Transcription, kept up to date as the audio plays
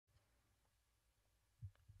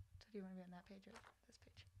Do you want to be on that page or this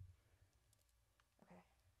page? Okay.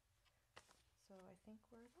 So I think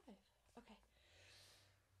we're live. Okay.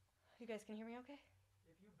 You guys can hear me okay?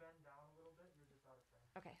 If you bend down a little bit, you're just out of frame.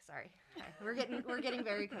 Okay, sorry. Okay. We're getting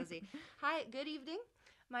very cozy. Hi, good evening.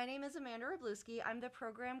 My name is Amanda Robluski. I'm the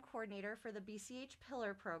program coordinator for the BCH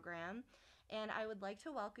Pillar program, and I would like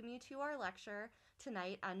to welcome you to our lecture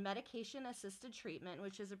tonight on medication-assisted treatment,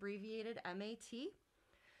 which is abbreviated MAT.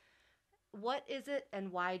 What is it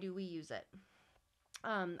and why do we use it?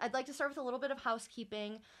 I'd like to start with a little bit of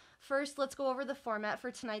housekeeping. First, let's go over the format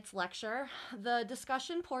for tonight's lecture. The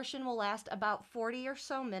discussion portion will last about 40 or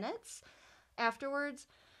so minutes. Afterwards,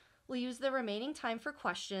 we'll use the remaining time for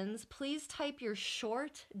questions. Please type your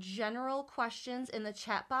short, general questions in the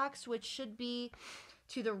chat box, which should be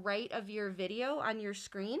to the right of your video on your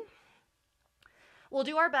screen. We'll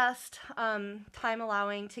do our best, time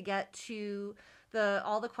allowing, to get to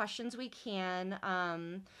all the questions we can.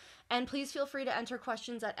 And please feel free to enter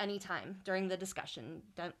questions at any time during the discussion.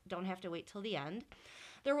 Don't have to wait till the end.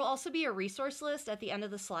 There will also be a resource list at the end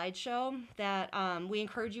of the slideshow that we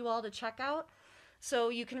encourage you all to check out. So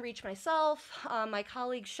you can reach myself, my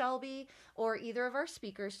colleague Shelby, or either of our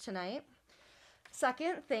speakers tonight.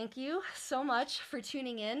 Second, thank you so much for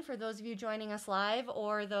tuning in, for those of you joining us live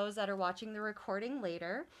or those that are watching the recording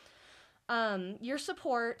later. Your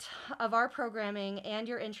support of our programming and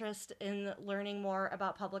your interest in learning more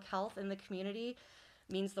about public health in the community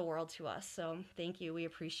means the world to us. So thank you. We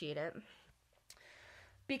appreciate it.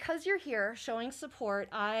 Because you're here showing support,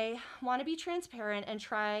 I want to be transparent and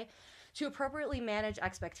try to appropriately manage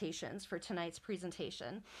expectations for tonight's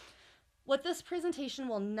presentation. What this presentation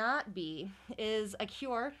will not be is a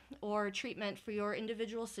cure or treatment for your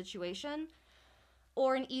individual situation,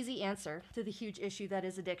 or an easy answer to the huge issue that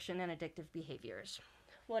is addiction and addictive behaviors.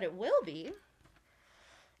 What it will be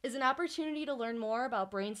is an opportunity to learn more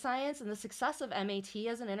about brain science and the success of MAT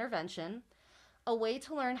as an intervention, a way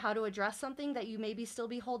to learn how to address something that you maybe still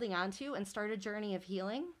be holding on to and start a journey of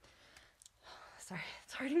healing. Sorry,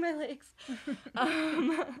 it's hurting my legs.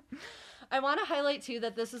 I want to highlight too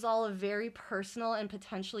that this is all a very personal and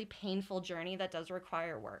potentially painful journey that does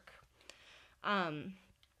require work.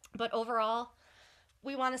 But overall,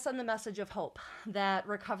 we want to send the message of hope that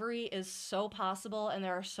recovery is so possible and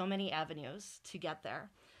there are so many avenues to get there.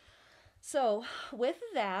 So with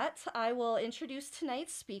that, I will introduce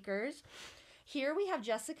tonight's speakers. Here we have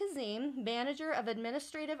Jessica Zehm, Manager of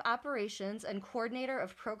Administrative Operations and Coordinator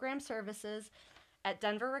of Program Services at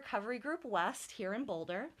Denver Recovery Group West here in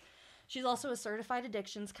Boulder. She's also a Certified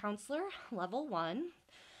Addictions Counselor, Level 1.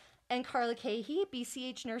 And Carla Keahey,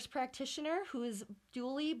 BCH Nurse Practitioner, who is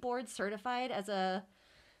dually board certified as a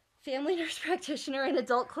family nurse practitioner and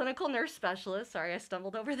adult clinical nurse specialist. Sorry, I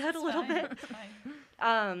stumbled over that a little bit. It's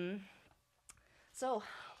fine. So,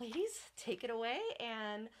 ladies, take it away,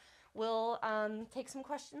 and we'll take some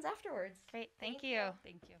questions afterwards. Great, thank you.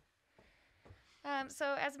 Thank you.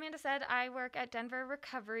 So as Amanda said, I work at Denver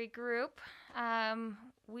Recovery Group.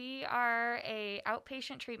 We are a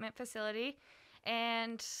outpatient treatment facility,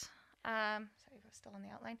 and sorry, we're still on the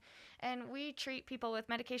outline. And we treat people with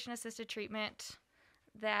medication-assisted treatment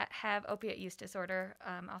that have opiate use disorder,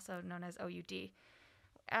 also known as OUD.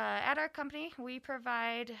 At our company, we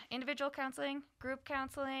provide individual counseling, group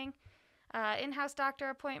counseling, in-house doctor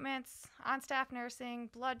appointments, on-staff nursing,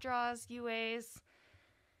 blood draws, UAs,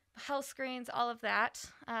 health screens, all of that.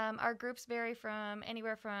 Our groups vary from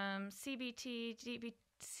anywhere from CBT,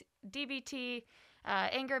 DBT,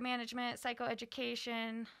 anger management,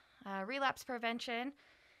 psychoeducation, relapse prevention.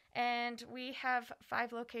 And we have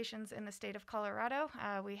 5 locations in the state of Colorado.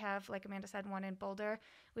 We have, like Amanda said, one in Boulder.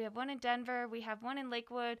 We have one in Denver. We have one in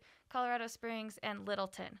Lakewood, Colorado Springs, and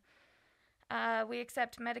Littleton. We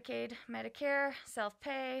accept Medicaid, Medicare,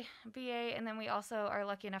 self-pay, VA, and then we also are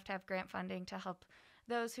lucky enough to have grant funding to help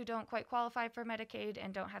those who don't quite qualify for Medicaid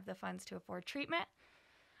and don't have the funds to afford treatment.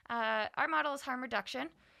 Our model is harm reduction.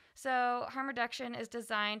 So harm reduction is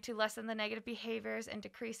designed to lessen the negative behaviors and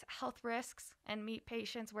decrease health risks and meet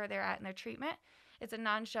patients where they're at in their treatment. It's a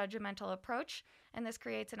non-judgmental approach, and this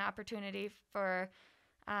creates an opportunity for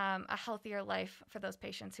a healthier life for those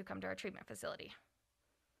patients who come to our treatment facility.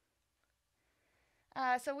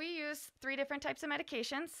 So we use 3 different types of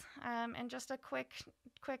medications, and just a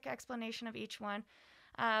quick explanation of each one.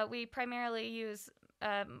 We primarily use,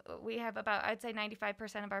 we have about, I'd say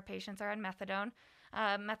 95% of our patients are on methadone.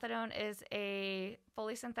 Methadone is a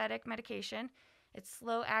fully synthetic medication. It's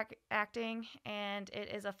slow acting, and it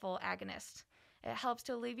is a full agonist. It helps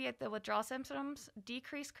to alleviate the withdrawal symptoms,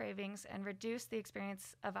 decrease cravings, and reduce the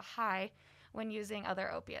experience of a high when using other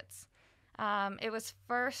opiates. It was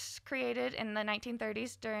first created in the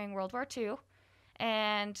 1930s during World War II,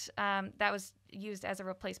 and that was used as a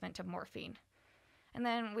replacement to morphine. And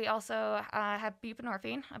then we also have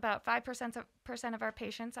buprenorphine. About 5% of our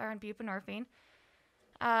patients are on buprenorphine.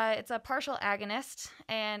 It's a partial agonist,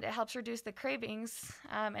 and it helps reduce the cravings,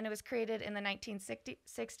 and it was created in the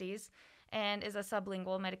 1960s and is a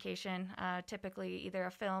sublingual medication, typically either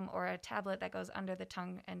a film or a tablet that goes under the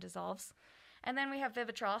tongue and dissolves. And then we have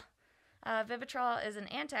Vivitrol. Vivitrol is an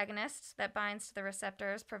antagonist that binds to the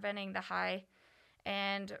receptors, preventing the high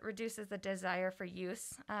and reduces the desire for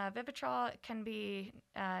use. Vivitrol can be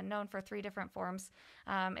known for 3 different forms.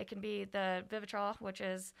 It can be the Vivitrol, which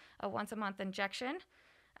is a once-a-month injection.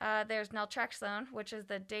 There's naltrexone, which is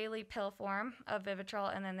the daily pill form of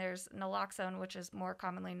Vivitrol, and then there's naloxone, which is more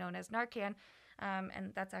commonly known as Narcan.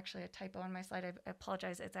 And that's actually a typo on my slide. I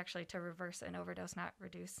apologize. It's actually to reverse an overdose, not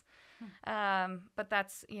reduce. But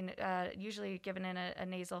that's usually given in a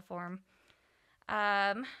nasal form.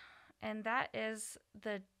 And that is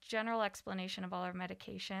the general explanation of all our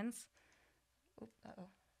medications.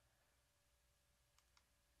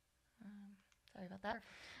 Sorry about that.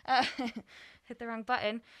 Hit the wrong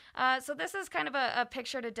button. So this is kind of a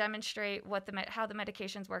picture to demonstrate how the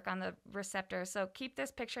medications work on the receptor. So keep this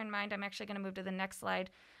picture in mind. I'm actually going to move to the next slide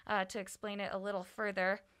to explain it a little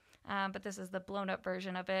further. But this is the blown up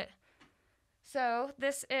version of it. So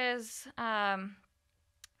this is...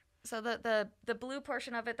 So the blue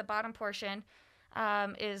portion of it, the bottom portion,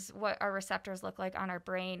 is what our receptors look like on our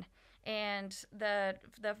brain. And the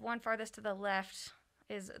one farthest to the left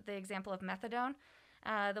is the example of methadone.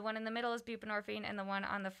 The one in the middle is buprenorphine, and the one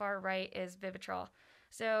on the far right is Vivitrol.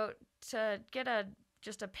 So to get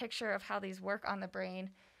just a picture of how these work on the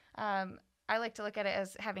brain, I like to look at it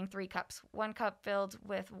as having 3 cups. 1 cup filled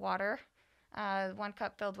with water, 1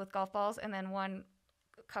 cup filled with golf balls, and then 1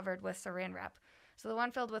 covered with saran wrap. So the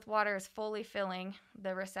one filled with water is fully filling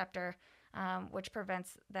the receptor, which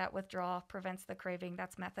prevents that withdrawal, prevents the craving.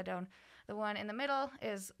 That's methadone. The one in the middle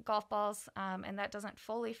is golf balls, and that doesn't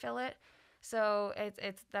fully fill it. So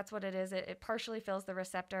that's what it is. It partially fills the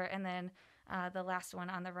receptor, and then the last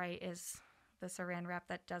one on the right is the saran wrap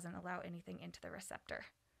that doesn't allow anything into the receptor.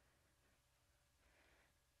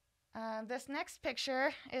 This next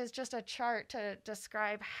picture is just a chart to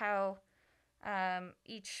describe how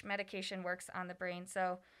each medication works on the brain.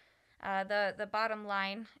 So the bottom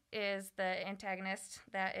line is the antagonist,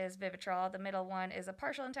 that is Vivitrol. The middle one is a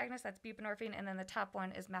partial antagonist, that's buprenorphine, and then the top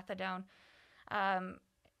one is methadone.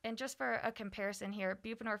 And just for a comparison here,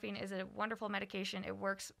 buprenorphine is a wonderful medication. It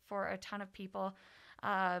works for a ton of people.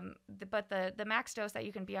 But the max dose that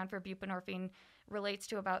you can be on for buprenorphine relates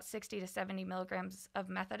to about 60 to 70 milligrams of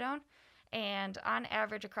methadone. And on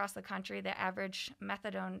average across the country, the average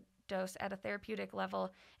methadone dose at a therapeutic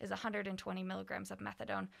level is 120 milligrams of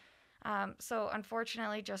methadone. So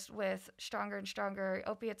unfortunately, just with stronger and stronger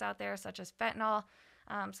opiates out there, such as fentanyl,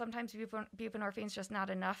 sometimes buprenorphine is just not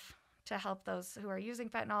enough to help those who are using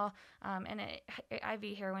fentanyl, and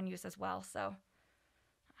IV heroin use as well. So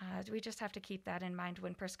we just have to keep that in mind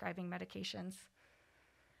when prescribing medications.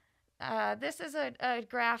 This is a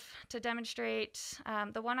graph to demonstrate.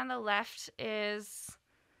 The one on the left is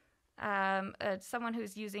someone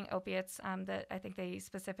who's using opiates. That I think they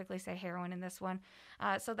specifically say heroin in this one.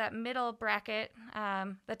 So that middle bracket,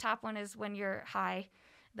 the top one is when you're high.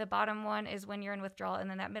 The bottom one is when you're in withdrawal, and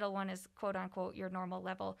then that middle one is quote unquote your normal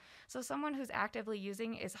level. So someone who's actively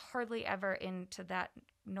using is hardly ever into that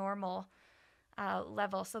normal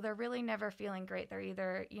level. So they're really never feeling great. They're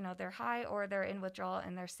either, they're high or they're in withdrawal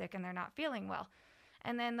and they're sick and they're not feeling well.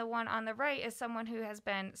 And then the one on the right is someone who has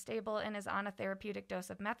been stable and is on a therapeutic dose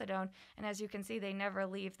of methadone. And as you can see, they never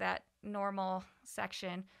leave that normal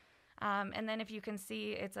section. And then if you can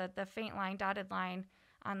see, it's the faint line, dotted line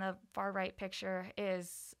on the far right picture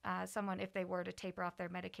is someone, if they were to taper off their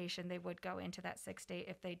medication, they would go into that sick state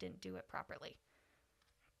if they didn't do it properly.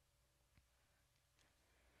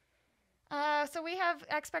 So we have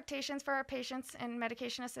expectations for our patients in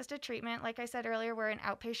medication-assisted treatment. Like I said earlier, we're an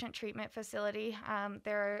outpatient treatment facility.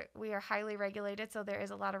 We are highly regulated, so there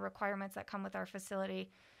is a lot of requirements that come with our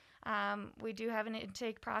facility. We do have an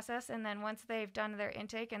intake process, and then once they've done their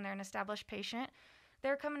intake and they're an established patient,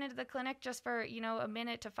 they're coming into the clinic just for, a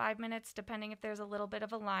minute to 5 minutes, depending if there's a little bit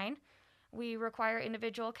of a line. We require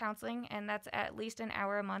individual counseling, and that's at least an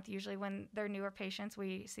hour a month. Usually when they're newer patients,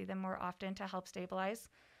 we see them more often to help stabilize.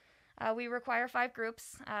 We require 5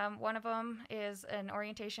 groups. One of them is an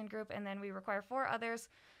orientation group, and then we require 4 others,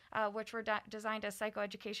 which were designed as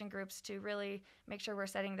psychoeducation groups to really make sure we're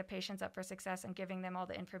setting the patients up for success and giving them all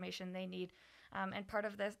the information they need. And part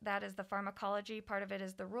of that is the pharmacology. Part of it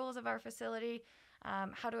is the rules of our facility,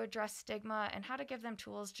 how to address stigma, and how to give them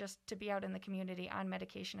tools just to be out in the community on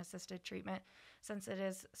medication-assisted treatment, since it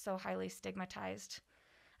is so highly stigmatized.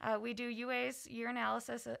 We do UAs,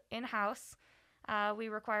 urinalysis, in-house. We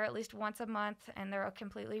require at least once a month, and they're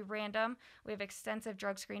completely random. We have extensive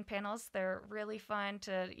drug screen panels. They're really fun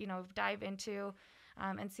to, dive into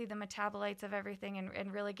and see the metabolites of everything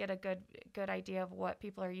and really get a good idea of what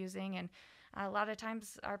people are using. And a lot of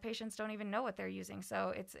times our patients don't even know what they're using,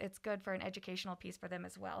 so it's good for an educational piece for them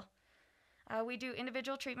as well. We do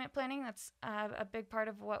individual treatment planning. That's a big part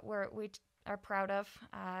of what we are proud of.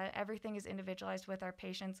 Everything is individualized with our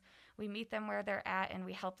patients. We meet them where they're at, and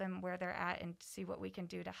we help them where they're at and see what we can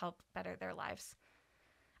do to help better their lives.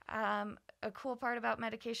 A cool part about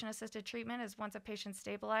medication-assisted treatment is once a patient's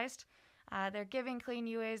stabilized, they're giving clean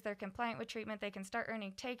UAs, they're compliant with treatment, they can start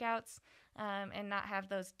earning takeouts and not have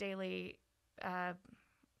those daily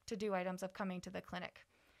to-do items of coming to the clinic.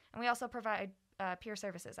 And we also provide peer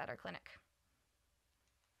services at our clinic.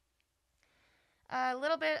 A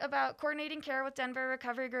little bit about coordinating care with Denver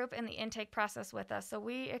Recovery Group and the intake process with us. So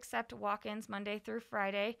we accept walk-ins Monday through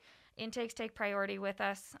Friday. Intakes take priority with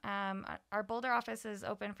us. Our Boulder office is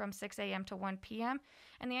open from 6 a.m. to 1 p.m.,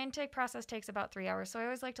 and the intake process takes about 3 hours. So I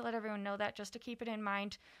always like to let everyone know that, just to keep it in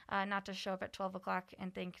mind, not to show up at 12 o'clock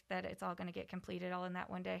and think that it's all going to get completed all in that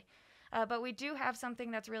one day. But we do have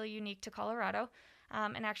something that's really unique to Colorado,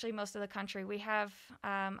 and actually most of the country. We have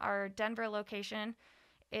our Denver location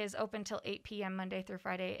is open till 8 p.m. Monday through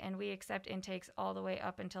Friday, and we accept intakes all the way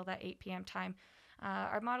up until that 8 p.m. time.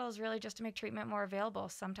 Our model is really just to make treatment more available.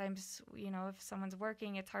 Sometimes, if someone's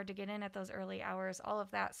working, it's hard to get in at those early hours, all of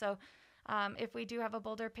that. So if we do have a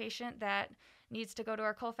Boulder patient that needs to go to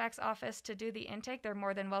our Colfax office to do the intake, they're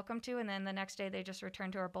more than welcome to, and then the next day they just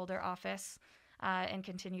return to our Boulder office and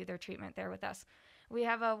continue their treatment there with us. We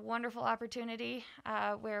have a wonderful opportunity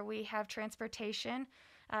where we have transportation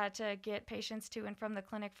to get patients to and from the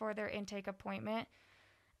clinic for their intake appointment.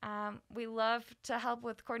 We love to help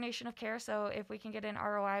with coordination of care, so if we can get an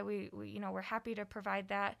ROI, we're happy to provide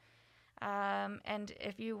that. And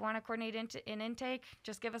if you want to coordinate an intake,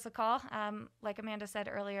 just give us a call. Like Amanda said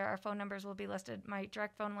earlier, our phone numbers will be listed. My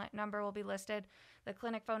direct phone number will be listed, the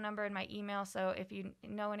clinic phone number, and my email. So if you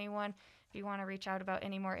know anyone, if you want to reach out about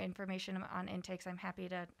any more information on intakes, I'm happy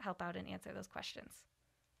to help out and answer those questions.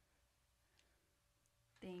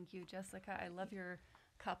 Thank you, Jessica. I love your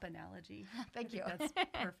cup analogy. Thank you. That's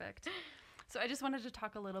perfect. So I just wanted to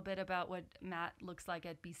talk a little bit about what MAT looks like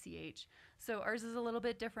at BCH. So ours is a little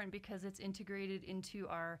bit different because it's integrated into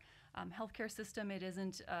our healthcare system. It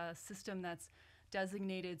isn't a system that's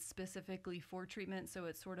designated specifically for treatment, so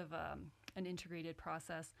it's sort of an integrated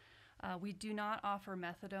process. We do not offer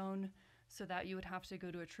methadone, so that you would have to go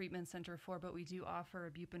to a treatment center for, but we do offer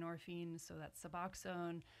buprenorphine, so that's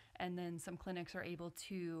Suboxone, and then some clinics are able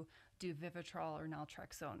to do Vivitrol or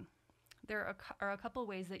naltrexone. There are a couple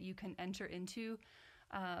ways that you can enter into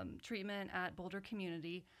treatment at Boulder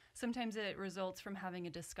Community. Sometimes it results from having a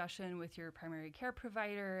discussion with your primary care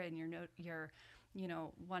provider, and you're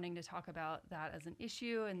wanting to talk about that as an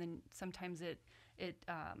issue, and then sometimes it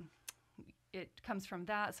comes from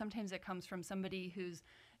that. Sometimes it comes from somebody who's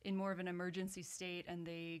in more of an emergency state, and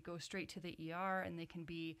they go straight to the ER, and they can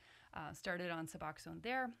be started on Suboxone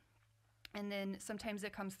there. And then sometimes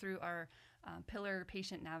it comes through our Pillar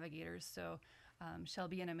patient navigators. So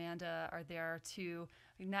Shelby and Amanda are there to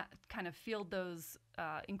kind of field those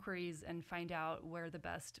inquiries and find out where the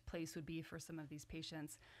best place would be for some of these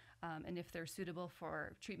patients, and if they're suitable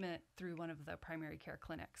for treatment through one of the primary care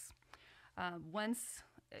clinics. Once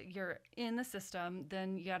you're in the system,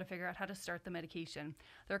 then you got to figure out how to start the medication.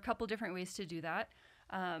 There are a couple different ways to do that.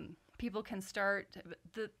 People can start,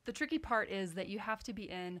 the tricky part is that you have to be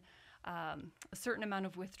in a certain amount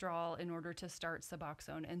of withdrawal in order to start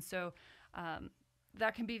Suboxone. And so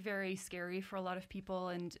that can be very scary for a lot of people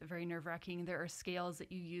and very nerve-wracking. There are scales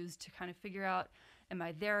that you use to kind of figure out, am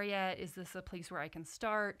I there yet? Is this a place where I can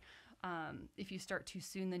start? If you start too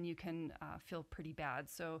soon, then you can feel pretty bad.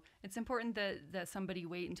 So it's important that somebody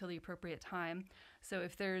wait until the appropriate time. So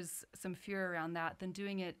if there's some fear around that, then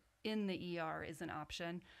doing it in the ER is an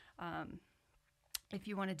option. If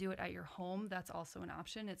you want to do it at your home, that's also an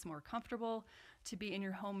option. It's more comfortable to be in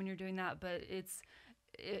your home when you're doing that, but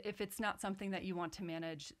if it's not something that you want to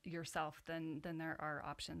manage yourself, then there are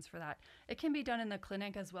options for that. It can be done in the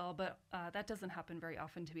clinic as well, but that doesn't happen very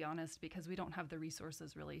often, to be honest, because we don't have the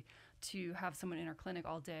resources really to have someone in our clinic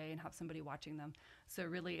all day and have somebody watching them. So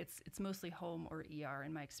really it's mostly home or ER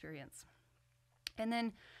in my experience. And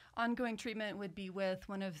then ongoing treatment would be with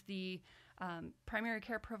one of the primary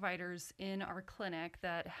care providers in our clinic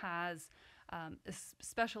that has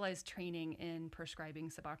specialized training in prescribing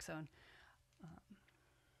Suboxone.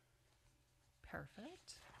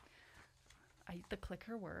 Perfect. The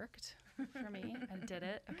clicker worked for me. I did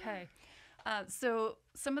it. Okay. So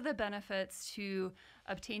some of the benefits to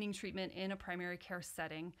obtaining treatment in a primary care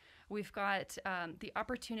setting, we've got the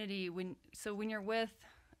opportunity when you're with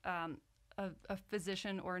a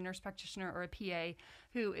physician or a nurse practitioner or a PA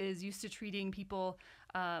who is used to treating people,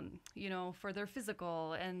 for their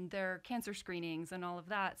physical and their cancer screenings and all of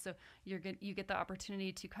that. So you get the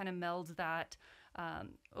opportunity to kind of meld that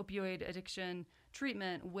opioid addiction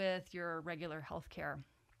treatment with your regular health care.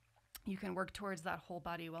 You can work towards that whole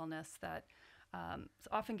body wellness that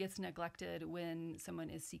often gets neglected when someone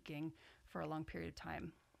is seeking for a long period of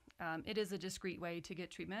time. It is a discreet way to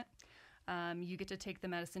get treatment. You get to take the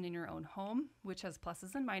medicine in your own home, which has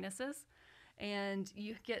pluses and minuses, and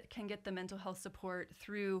you can get the mental health support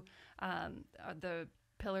through the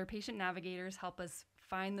Pillar patient navigators help us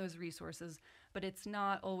find those resources, but it's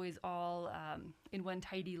not always all in one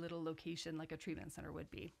tidy little location like a treatment center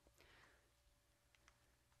would be.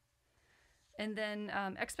 And then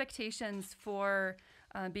expectations for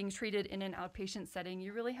being treated in an outpatient setting,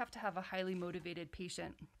 you really have to have a highly motivated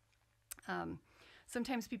patient.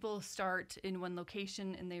 Sometimes people start in one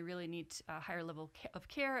location and they really need a higher level of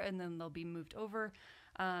care, and then they'll be moved over.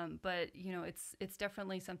 But it's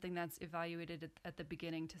definitely something that's evaluated at the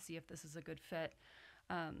beginning to see if this is a good fit.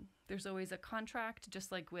 There's always a contract,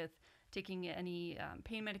 just like with taking any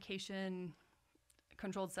pain medication,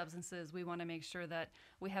 controlled substances. We want to make sure that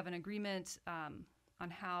we have an agreement on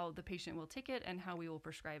how the patient will take it and how we will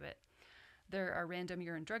prescribe it. There are random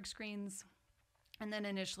urine drug screens. And then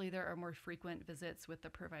initially there are more frequent visits with the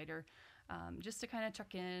provider just to kind of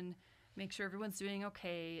check in, make sure everyone's doing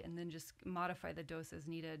okay, and then just modify the dose as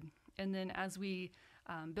needed. And then as we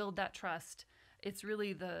build that trust, it's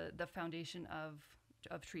really the foundation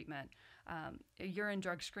of treatment. A urine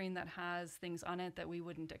drug screen that has things on it that we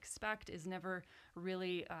wouldn't expect is never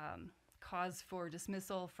really cause for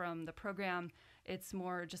dismissal from the program. It's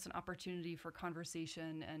more just an opportunity for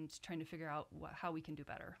conversation and trying to figure out how we can do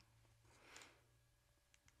better.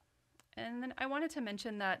 And then I wanted to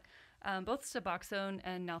mention that both Suboxone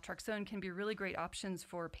and naltrexone can be really great options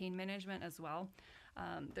for pain management as well.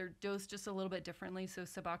 They're dosed just a little bit differently. So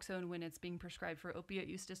Suboxone, when it's being prescribed for opiate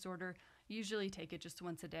use disorder, usually take it just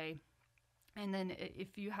once a day. And then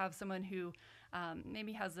if you have someone who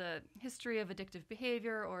maybe has a history of addictive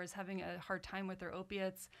behavior or is having a hard time with their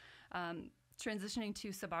opiates, transitioning to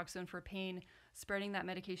Suboxone for pain, spreading that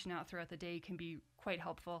medication out throughout the day can be quite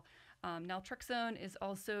helpful. Naltrexone is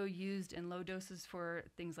also used in low doses for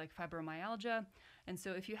things like fibromyalgia. And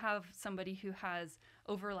so if you have somebody who has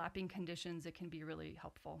overlapping conditions, it can be really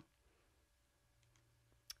helpful.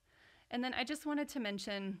 And then I just wanted to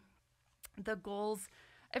mention the goals.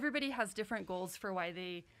 Everybody has different goals for why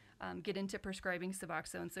they get into prescribing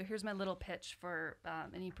Suboxone. So here's my little pitch for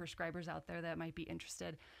any prescribers out there that might be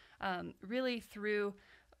interested. Really through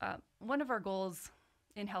one of our goals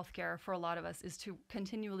in healthcare for a lot of us is to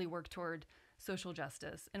continually work toward social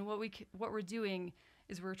justice. And what we're doing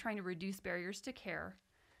is we're trying to reduce barriers to care,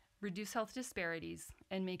 reduce health disparities,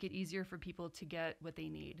 and make it easier for people to get what they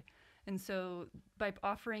need. And so by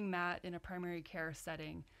offering MAT in a primary care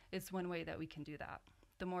setting, it's one way that we can do that.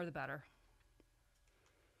 The more, the better.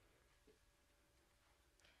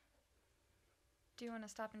 Do you want to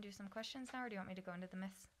stop and do some questions now, or do you want me to go into the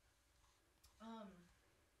myths?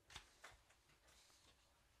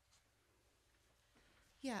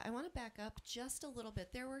 Yeah, I want to back up just a little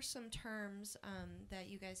bit. There were some terms that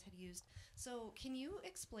you guys had used. So can you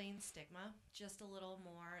explain stigma just a little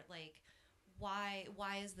more? Like, why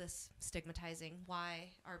is this stigmatizing? What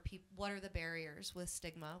are the barriers with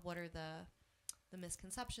stigma? What are the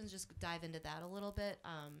misconceptions? Just dive into that a little bit.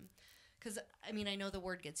 Because, I know the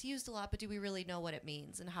word gets used a lot, but do we really know what it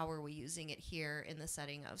means, and how are we using it here in the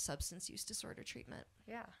setting of substance use disorder treatment?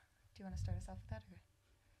 Yeah. Do you want to start us off with that? Or?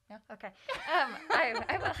 No? Okay. I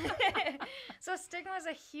will. So stigma is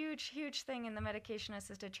a huge thing in the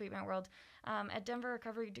medication-assisted treatment world. At Denver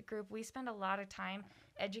Recovery Group, we spend a lot of time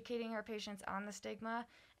educating our patients on the stigma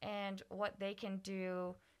and what they can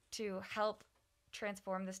do to help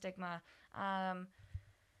transform the stigma.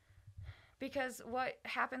 Because what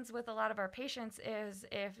happens with a lot of our patients is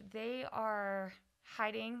if they are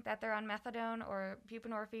hiding that they're on methadone or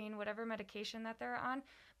buprenorphine, whatever medication that they're on,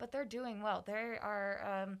 but they're doing well.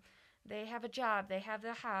 They have a job, they have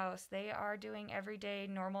the house, they are doing everyday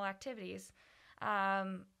normal activities. A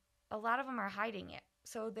lot of them are hiding it.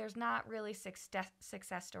 So there's not really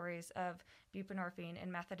success stories of buprenorphine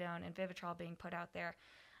and methadone and Vivitrol being put out there.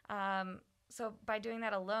 So by doing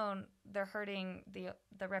that alone, they're hurting the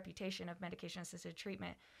reputation of medication-assisted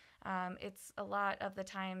treatment. It's a lot of the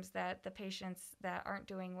times that the patients that aren't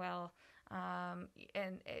doing well,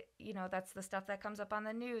 that's the stuff that comes up on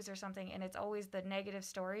the news or something, and it's always the negative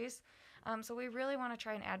stories. So we really want to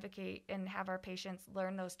try and advocate and have our patients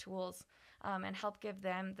learn those tools and help give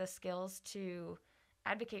them the skills to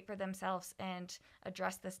advocate for themselves and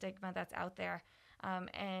address the stigma that's out there.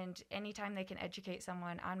 And anytime they can educate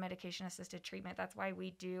someone on medication-assisted treatment, that's why we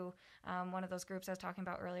do one of those groups I was talking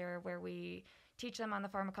about earlier where we teach them on the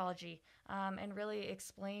pharmacology and really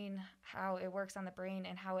explain how it works on the brain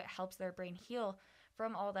and how it helps their brain heal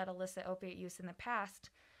from all that illicit opiate use in the past.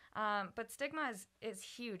 But stigma is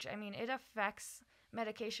huge. I mean, it affects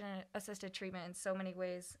medication-assisted treatment in so many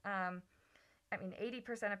ways.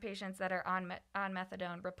 80% of patients that are on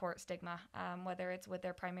methadone report stigma, whether it's with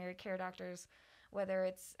their primary care doctors, whether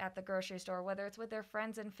it's at the grocery store, whether it's with their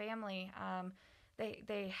friends and family.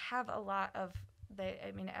 They have a lot of,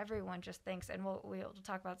 everyone just thinks, and we'll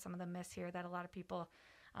talk about some of the myths here that a lot of people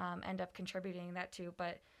end up contributing that to,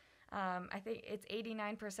 but I think it's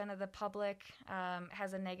 89% of the public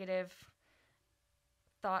has a negative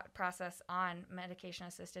thought process on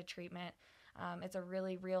medication-assisted treatment. It's a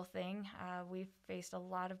really real thing. We've faced a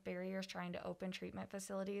lot of barriers trying to open treatment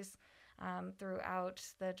facilities throughout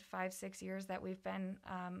the 5-6 years that we've been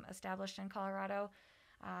established in Colorado.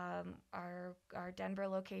 Our Denver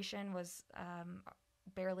location was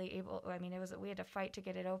barely able. We had to fight to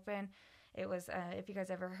get it open. It was, if you guys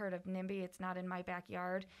ever heard of NIMBY, it's not in my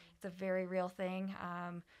backyard. It's a very real thing.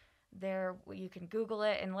 There, you can Google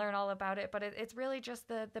it and learn all about it, but it's really just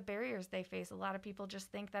the barriers they face. A lot of people just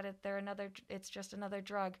think that it's just another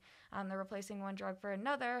drug. They're replacing one drug for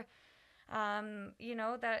another.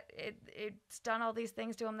 That it's done all these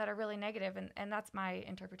things to them that are really negative, and that's my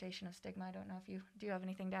interpretation of stigma. I don't know if do you have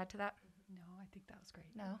anything to add to that? No, I think that was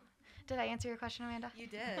great. No? Did I answer your question, Amanda? You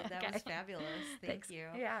did. That was fabulous. Thank you.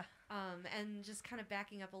 Yeah. And just kind of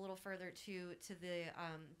backing up a little further to the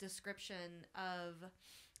description of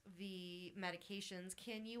the medications,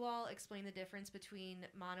 can you all explain the difference between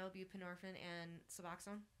monobuprenorphine and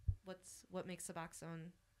Suboxone? What makes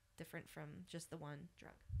Suboxone different from just the one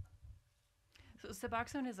drug? So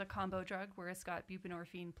Suboxone is a combo drug where it's got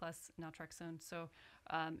buprenorphine plus naltrexone. So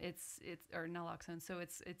it's naloxone. So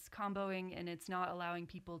it's comboing, and it's not allowing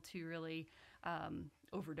people to really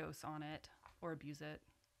overdose on it or abuse it.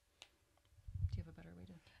 Do you have a better way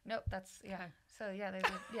to? Nope. That's yeah. Okay. So yeah, there's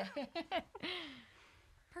yeah.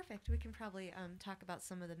 Perfect. We can probably talk about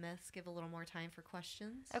some of the myths, give a little more time for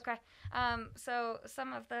questions. Okay. So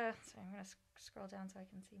some of the, sorry, I'm going to scroll down so I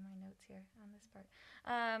can see my notes here on this part.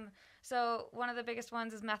 So one of the biggest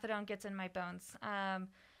ones is methadone gets in my bones.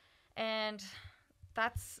 And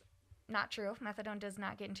that's not true. Methadone does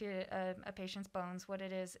not get into a patient's bones. What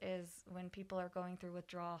it is when people are going through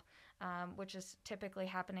withdrawal, which is typically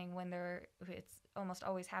happening it's almost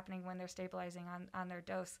always happening when they're stabilizing on their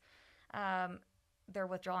dose. They're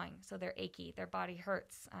withdrawing, so they're achy, their body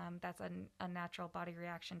hurts. That's a natural body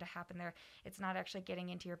reaction to happen there. It's not actually getting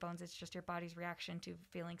into your bones, it's just your body's reaction to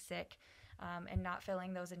feeling sick and not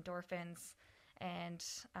feeling those endorphins and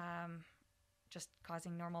just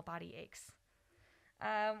causing normal body aches.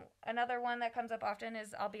 Another one that comes up often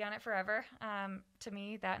is I'll be on it forever. To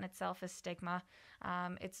me, that in itself is stigma.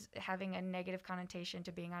 It's having a negative connotation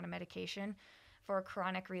to being on a medication for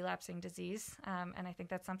chronic relapsing disease. And I think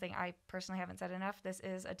that's something I personally haven't said enough.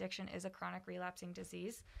 Addiction is a chronic relapsing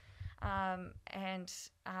disease. To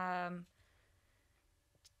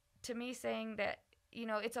me, saying that,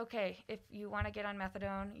 it's okay if you want to get on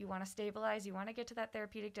methadone, you want to stabilize, you want to get to that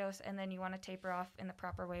therapeutic dose, and then you want to taper off in the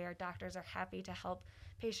proper way. Our doctors are happy to help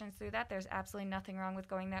patients through that. There's absolutely nothing wrong with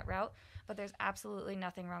going that route, but there's absolutely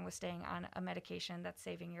nothing wrong with staying on a medication that's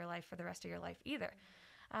saving your life for the rest of your life either.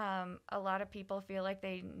 A lot of people feel like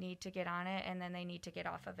they need to get on it and then they need to get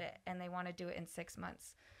off of it, and they want to do it in 6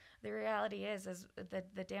 months. The reality is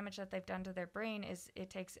the damage that they've done to their brain is it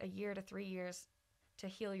takes 1 year to 3 years to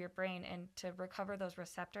heal your brain and to recover those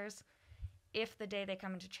receptors. If the day they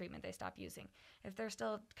come into treatment, they stop using. If they're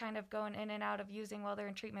still kind of going in and out of using while they're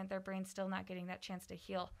in treatment, their brain's still not getting that chance to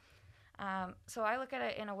heal. So I look at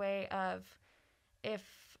it in a way of,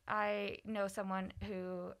 if I know someone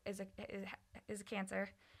who is a cancer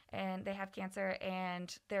and they have cancer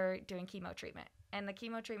and they're doing chemo treatment and the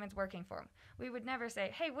chemo treatment's working for them, we would never say,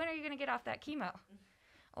 hey, when are you going to get off that chemo?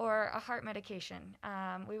 Or a heart medication.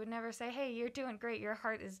 We would never say, hey, you're doing great. Your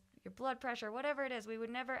heart is your blood pressure, whatever it is. We would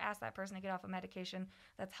never ask that person to get off a medication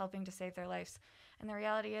that's helping to save their lives. And the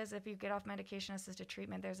reality is, if you get off medication-assisted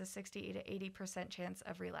treatment, there's a 60 to 80% chance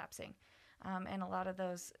of relapsing. And a lot of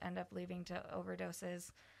those end up leading to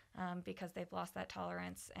overdoses because they've lost that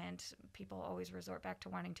tolerance, and people always resort back to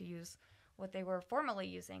wanting to use what they were formerly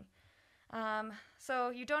using. So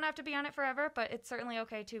you don't have to be on it forever, but it's certainly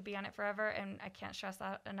okay to be on it forever. And I can't stress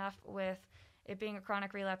that enough. With it being a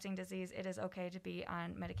chronic relapsing disease, it is okay to be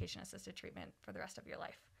on medication-assisted treatment for the rest of your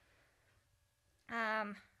life.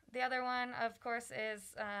 The other one, of course,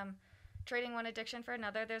 is trading one addiction for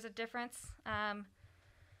another. There's a difference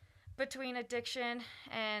between addiction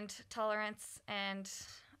and tolerance and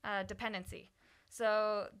dependency.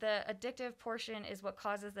 So the addictive portion is what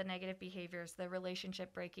causes the negative behaviors, the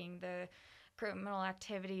relationship breaking, the criminal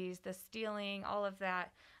activities, the stealing, all of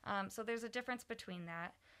that. So there's a difference between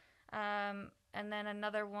that. And then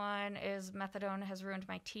another one is methadone has ruined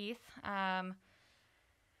my teeth.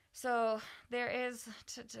 So there is,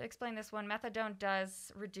 to explain this one, methadone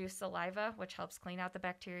does reduce saliva, which helps clean out the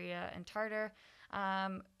bacteria and tartar.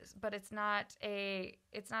 But it's not a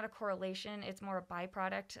correlation. It's more a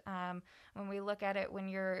byproduct. When we look at it, when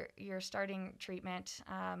you're starting treatment,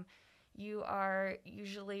 you are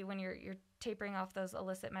usually, when you're tapering off those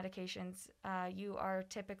illicit medications, you are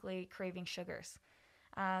typically craving sugars.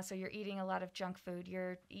 So you're eating a lot of junk food.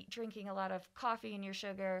 You're drinking a lot of coffee in your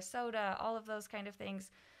sugar, soda, all of those kind of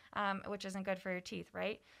things, which isn't good for your teeth,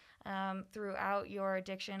 right? Throughout your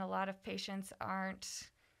addiction, a lot of patients aren't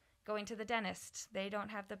going to the dentist. They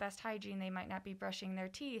don't have the best hygiene. They might not be brushing their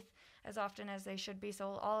teeth as often as they should be.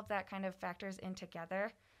 So all of that kind of factors in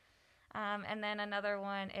together. And then another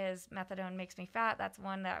one is methadone makes me fat. That's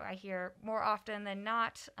one that I hear more often than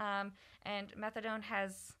not. And methadone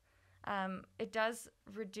has, it does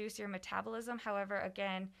reduce your metabolism. However,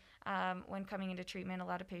 again, when coming into treatment, a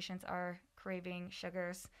lot of patients are craving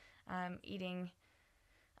sugars, eating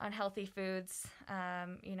unhealthy foods.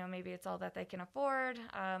 Maybe it's all that they can afford.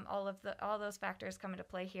 All those factors come into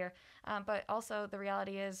play here. But also the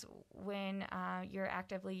reality is, when you're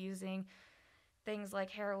actively using things like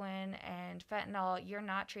heroin and fentanyl, you're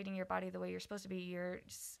not treating your body the way you're supposed to be.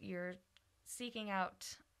 You're seeking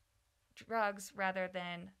out drugs rather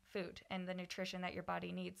than food and the nutrition that your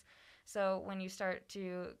body needs. So when you start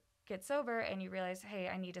to get sober and you realize, hey,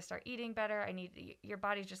 I need to start eating better, your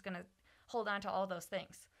body's just going to hold on to all those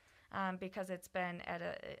things because it's been at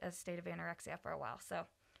a state of anorexia for a while. So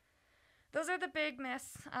those are the big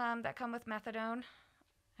myths that come with methadone.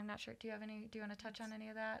 I'm not sure. Do you want to touch on any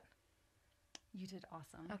of that? You did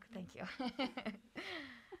awesome. Okay, thank you.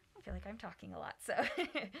 I feel like I'm talking a lot. So,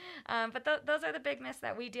 but those are the big myths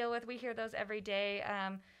that we deal with. We hear those every day.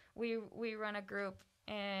 We run a group,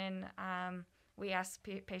 and we ask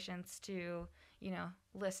patients to,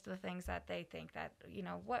 list the things that they think that,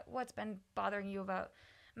 what's been bothering you about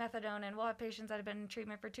methadone. And we'll have patients that have been in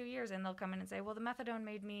treatment for 2 years, and they'll come in and say, well, the methadone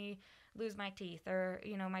made me lose my teeth, or,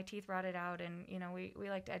 my teeth rotted out. And, we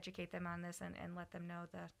like to educate them on this and let them know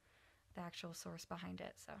the actual source behind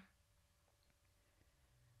it. So,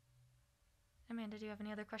 Amanda, do you have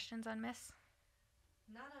any other questions on myths?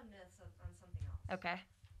 Not on myths, on something else. Okay.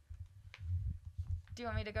 Do you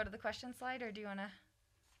want me to go to the question slide, or do you want to?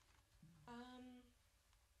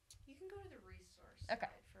 You can go to the resource Okay.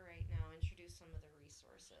 slide for right now. Introduce some of the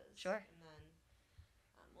resources. Sure. And then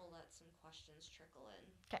we'll let some questions trickle in.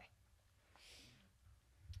 Okay.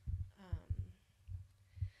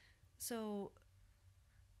 So,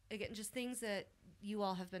 again, just things that you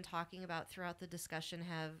all have been talking about throughout the discussion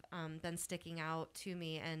have been sticking out to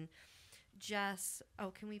me. And Jess,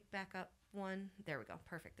 can we back up one? There we go.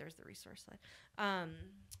 Perfect. There's the resource slide.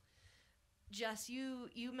 Jess,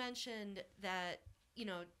 you mentioned that,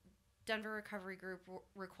 Denver Recovery Group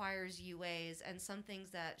requires UAs, and some things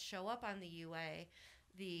that show up on the UA,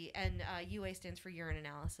 UA stands for urine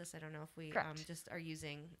analysis. I don't know if we just are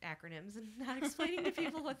using acronyms and not explaining to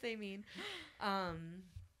people what they mean.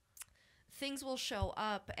 Things will show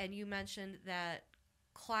up, and you mentioned that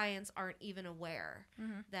clients aren't even aware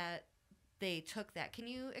that they took that. Can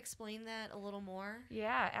you explain that a little more?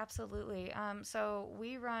 Yeah, absolutely. So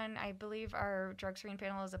we run, I believe our drug screen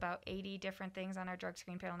panel is about 80 different things on our drug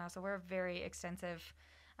screen panel now. So we're a very extensive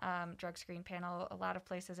drug screen panel. A lot of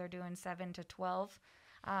places are doing 7 to 12.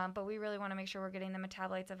 But we really want to make sure we're getting the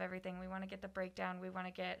metabolites of everything. We want to get the breakdown. We want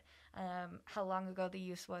to get how long ago the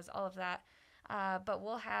use was, all of that. But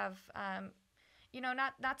we'll have,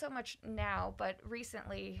 not so much now, but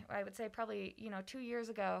recently, I would say probably, 2 years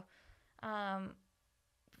ago,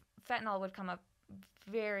 fentanyl would come up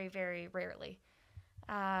very, very rarely.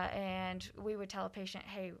 And we would tell a patient,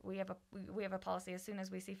 hey, we have a policy. As soon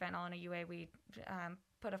as we see fentanyl in a UA, we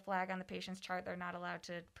put a flag on the patient's chart. They're not allowed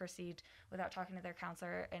to proceed without talking to their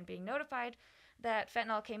counselor and being notified that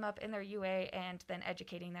fentanyl came up in their UA, and then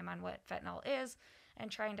educating them on what fentanyl is and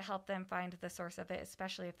trying to help them find the source of it,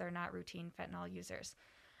 especially if they're not routine fentanyl users.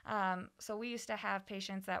 So we used to have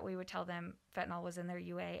patients that we would tell them fentanyl was in their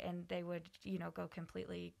UA, and they would, go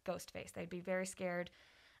completely ghost face. They'd be very scared.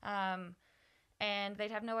 And they'd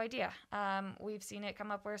have no idea. We've seen it come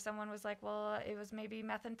up where someone was like, well, it was maybe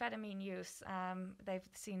methamphetamine use. They've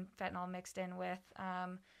seen fentanyl mixed in with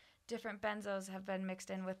different benzos have been mixed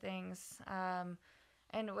in with things.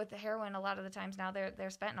 And with the heroin, a lot of the times now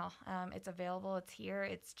there's fentanyl. It's available, it's here,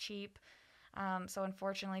 it's cheap. So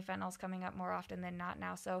unfortunately, fentanyl's coming up more often than not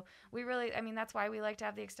now. So we really, that's why we like to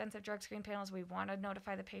have the extensive drug screen panels. We want to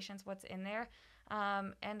notify the patients what's in there.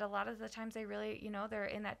 And a lot of the times they really, they're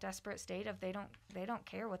in that desperate state of they don't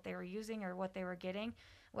care what they were using or what they were getting,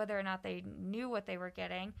 whether or not they knew what they were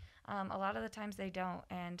getting. A lot of the times they don't,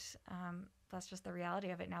 and that's just the reality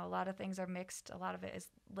of it now. A lot of things are mixed. A lot of it is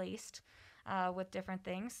laced with different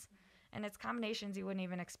things, and it's combinations you wouldn't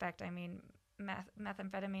even expect.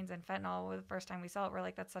 Methamphetamines and fentanyl, the first time we saw it, we're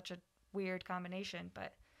like, that's such a weird combination,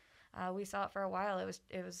 but we saw it for a while. It was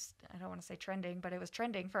I don't want to say trending, but it was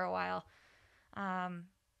trending for a while.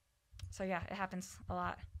 So yeah, it happens a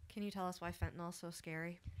lot. Can you tell us why fentanyl is so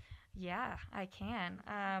scary? Yeah, I can.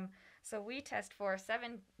 So we test for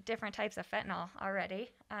 7 different types of fentanyl already.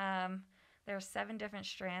 There are 7 different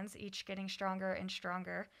strands, each getting stronger and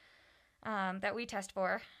stronger, that we test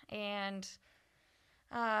for. And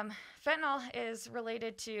fentanyl is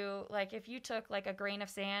related to, like, if you took like a grain of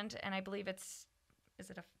sand, and I believe is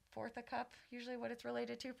it a fourth a cup, usually what it's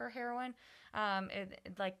related to for heroin,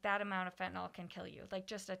 like that amount of fentanyl can kill you, like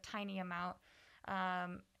just a tiny amount.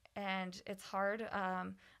 And it's hard.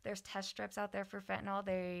 There's test strips out there for fentanyl.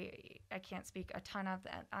 I can't speak a ton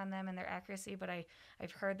on them and their accuracy, but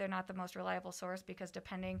I've heard they're not the most reliable source, because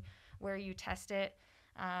depending where you test it,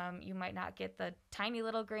 you might not get the tiny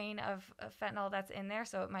little grain of fentanyl that's in there,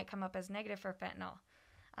 so it might come up as negative for fentanyl.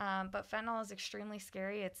 But fentanyl is extremely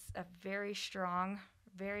scary. It's a very strong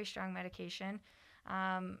medication,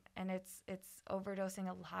 and it's overdosing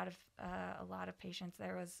a lot of patients.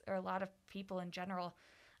 Or a lot of people in general.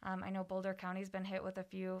 I know Boulder County's been hit with a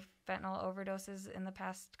few fentanyl overdoses in the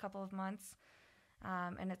past couple of months,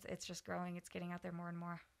 and it's just growing. It's getting out there more and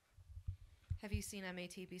more. Have you seen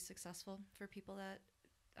MAT be successful for people that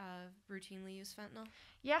routinely use fentanyl?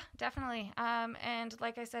 Yeah, definitely. And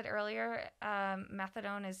like I said earlier,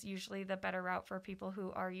 methadone is usually the better route for people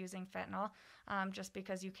who are using fentanyl, just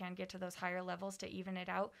because you can get to those higher levels to even it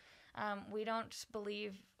out. We don't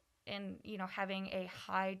believe in having a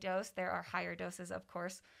high dose. There are higher doses, of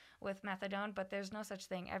course, with methadone, but there's no such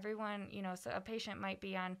thing. Everyone, so a patient might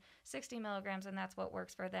be on 60 milligrams and that's what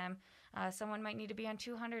works for them. Someone might need to be on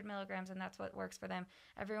 200 milligrams and that's what works for them.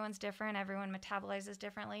 Everyone's different. Everyone metabolizes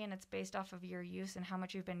differently, and it's based off of your use and how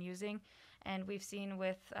much you've been using. And we've seen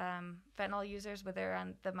with fentanyl users, where they're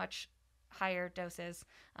on the much higher doses,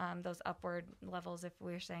 those upward levels, if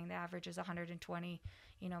we're saying the average is 120,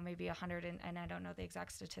 maybe 100, and I don't know the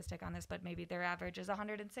exact statistic on this, but maybe their average is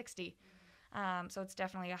 160. So it's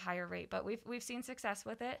definitely a higher rate, but we've seen success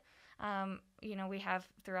with it. We have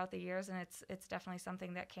throughout the years, and it's definitely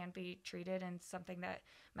something that can be treated, and something that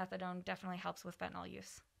methadone definitely helps with fentanyl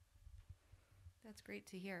use. That's great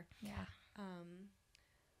to hear. Yeah.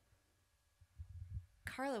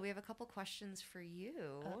 Carla, we have a couple questions for you.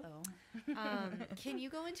 Uh-oh. Can you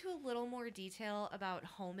go into a little more detail about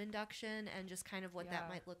home induction and just kind of what that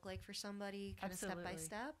might look like for somebody, kind of step by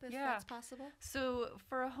step, if that's possible? So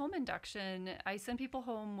for a home induction, I send people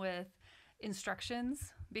home with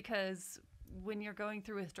instructions, because when you're going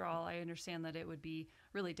through withdrawal, I understand that it would be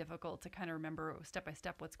really difficult to kind of remember step by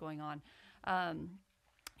step what's going on.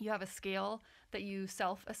 You have a scale that you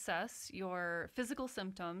self-assess your physical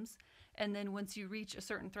symptoms, and then once you reach a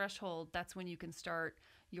certain threshold, that's when you can start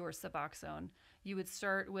your Suboxone. You would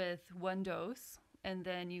start with 1 dose, and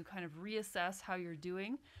then you kind of reassess how you're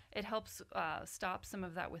doing. It helps stop some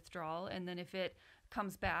of that withdrawal, and then if it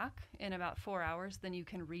comes back in about 4 hours, then you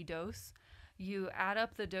can redose. You add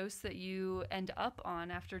up the dose that you end up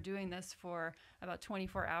on after doing this for about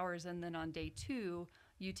 24 hours, and then on day 2,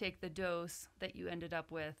 you take the dose that you ended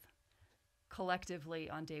up with collectively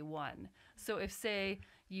on day 1. So if, say,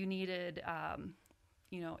 you needed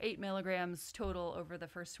 8 milligrams total over the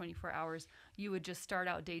first 24 hours, you would just start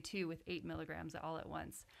out day 2 with 8 milligrams all at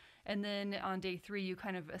once. And then on day 3, you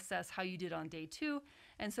kind of assess how you did on day 2.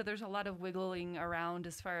 And so there's a lot of wiggling around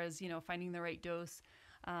as far as, finding the right dose.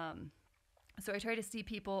 So I try to see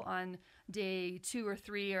people on day 2 or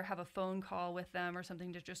 3 or have a phone call with them or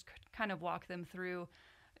something to just kind of walk them through,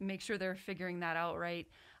 make sure they're figuring that out right.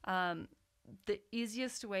 The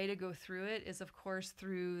easiest way to go through it is, of course,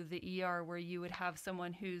 through the ER, where you would have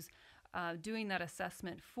someone who's doing that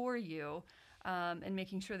assessment for you, and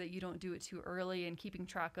making sure that you don't do it too early and keeping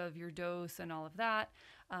track of your dose and all of that.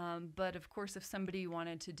 But of course, if somebody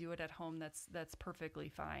wanted to do it at home, that's perfectly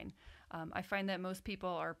fine. I find that most people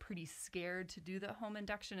are pretty scared to do the home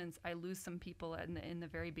induction, and I lose some people in the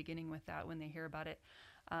very beginning with that when they hear about it.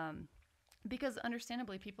 Because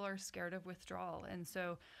understandably, people are scared of withdrawal. And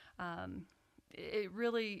so it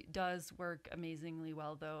really does work amazingly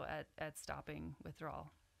well, though, at stopping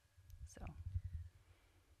withdrawal. So,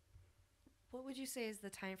 what would you say is the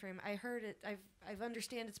time frame? I heard it. I've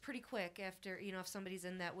understand it's pretty quick after, if somebody's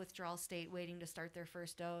in that withdrawal state waiting to start their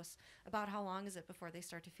first dose. About how long is it before they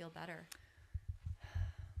start to feel better?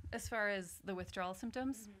 As far as the withdrawal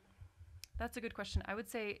symptoms, that's a good question. I would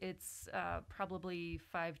say it's probably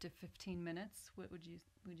 5 to 15 minutes. Would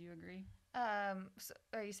you agree? So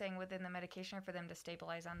are you saying within the medication or for them to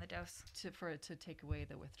stabilize on the dose? For it to take away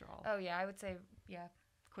the withdrawal. Oh, yeah, I would say,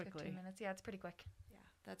 Quickly. 15 minutes. Yeah, it's pretty quick. Yeah,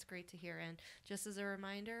 that's great to hear. And just as a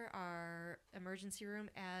reminder, our emergency room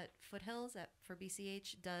at Foothills for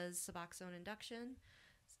BCH does Suboxone induction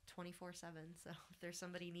 24/7. So if there's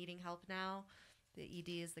somebody needing help now, the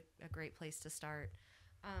ED is a great place to start.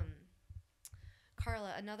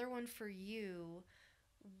 Carla, another one for you.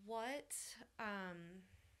 What, oh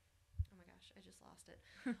my gosh, I just lost it.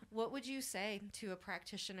 What would you say to a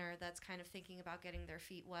practitioner that's kind of thinking about getting their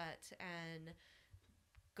feet wet and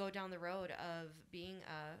go down the road of being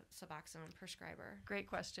a Suboxone prescriber? Great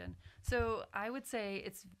question. So I would say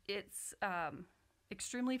it's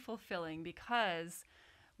extremely fulfilling, because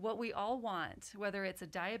what we all want, whether it's a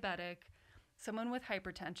diabetic, someone with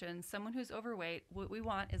hypertension, someone who's overweight, what we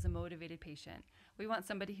want is a motivated patient. We want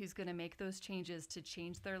somebody who's going to make those changes to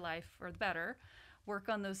change their life for the better, work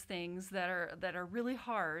on those things that are really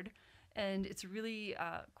hard, and it's really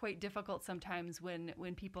quite difficult sometimes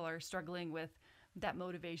when people are struggling with that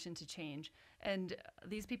motivation to change. And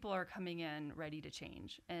these people are coming in ready to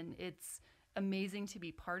change, and it's amazing to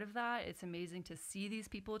be part of that. It's amazing to see these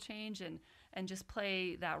people change and just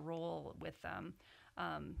play that role with them.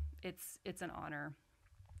 It's an honor,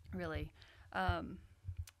 really.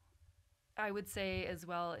 I would say as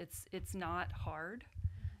well, it's not hard.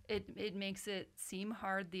 It makes it seem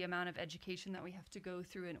hard, the amount of education that we have to go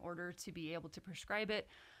through in order to be able to prescribe it.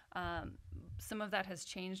 Some of that has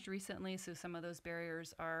changed recently, so some of those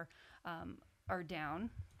barriers are down,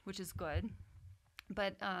 which is good.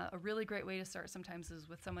 But a really great way to start sometimes is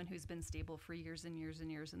with someone who's been stable for years and years and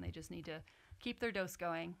years, and they just need to keep their dose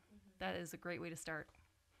going. That is a great way to start.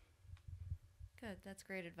 Good. That's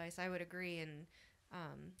great advice. I would agree, and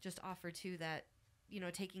just offer too that,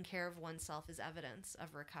 taking care of oneself is evidence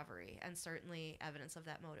of recovery, and certainly evidence of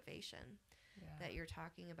that motivation that you're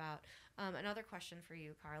talking about. Another question for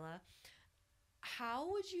you, Carla. How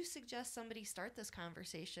would you suggest somebody start this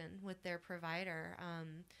conversation with their provider?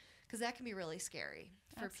 Because that can be really scary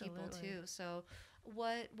for people too. So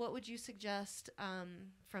what would you suggest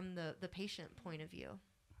from the patient point of view?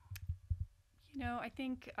 I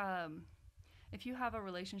think if you have a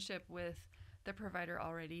relationship with the provider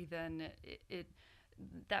already, then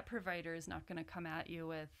that provider is not going to come at you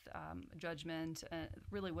with judgment.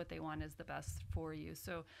 Really what they want is the best for you.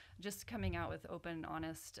 So just coming out with open,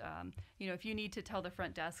 honest, if you need to tell the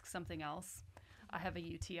front desk something else, I have a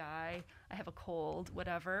UTI, I have a cold,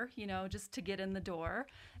 whatever, just to get in the door.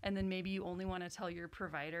 And then maybe you only want to tell your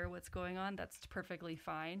provider what's going on. That's perfectly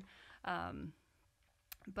fine.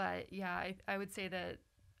 But yeah, I would say that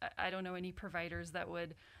I don't know any providers that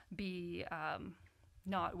would be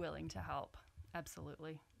not willing to help.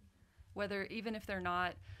 Absolutely. Even if they're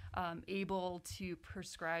not able to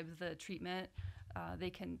prescribe the treatment,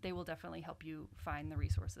 they will definitely help you find the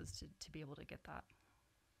resources to be able to get that.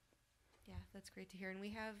 Yeah, that's great to hear. And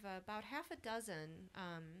we have about half a dozen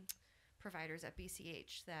providers at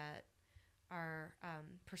BCH that are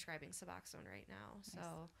prescribing Suboxone right now. Nice.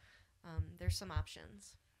 So there's some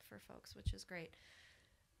options for folks, which is great.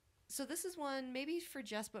 So this is one maybe for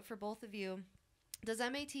Jess, but for both of you. Does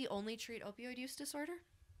MAT only treat opioid use disorder?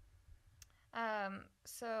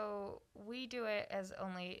 So we do it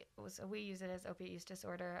we use it as opiate use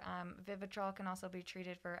disorder. Vivitrol can also be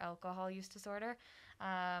treated for alcohol use disorder.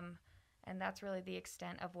 And that's really the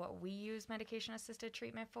extent of what we use medication-assisted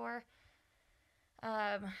treatment for.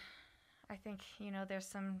 I think,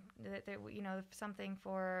 there's something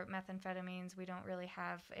for methamphetamines. We don't really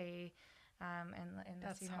have a And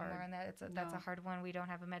That's more hard. on that. That's a hard one. We don't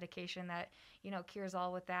have a medication that, cures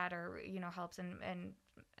all with that, or, helps. And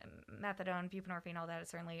methadone, buprenorphine, all that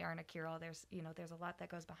certainly aren't a cure-all. There's a lot that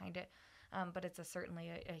goes behind it. But it's certainly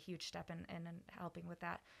a huge step in helping with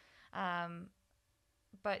that.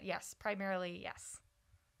 But yes, primarily yes.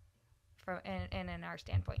 And in our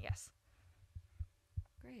standpoint, yes.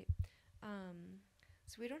 Great.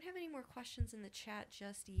 So we don't have any more questions in the chat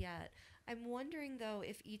just yet. I'm wondering, though,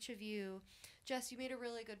 if each of you, Jess, you made a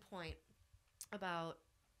really good point about,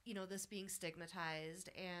 this being stigmatized,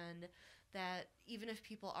 and that even if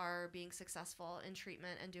people are being successful in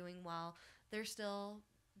treatment and doing well, they're still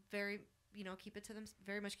very much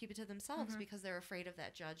keep it to themselves because they're afraid of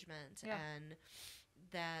that judgment and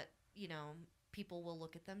that, people will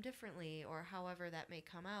look at them differently or however that may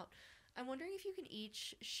come out. I'm wondering if you can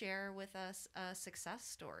each share with us a success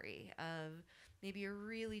story of maybe a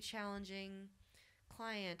really challenging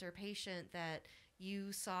client or patient that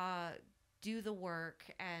you saw do the work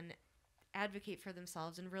and advocate for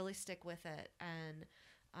themselves and really stick with it and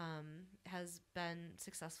has been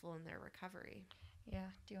successful in their recovery. Yeah.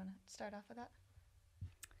 Do you want to start off with that?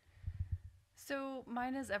 So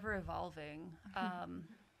mine is ever evolving.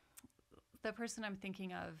 The person I'm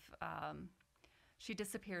thinking of, she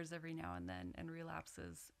disappears every now and then and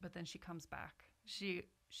relapses, but then she comes back. She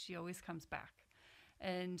always comes back.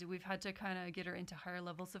 And we've had to kind of get her into higher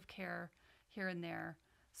levels of care here and there.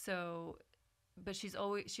 So, but she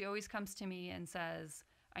always comes to me and says,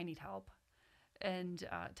 I need help, and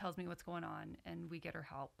tells me what's going on, and we get her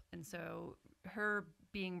help. And so her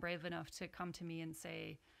being brave enough to come to me and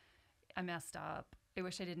say, I messed up, I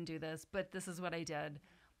wish I didn't do this, but this is what I did,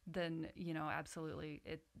 then, absolutely.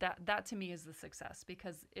 That to me is the success,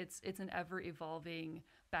 because it's an ever evolving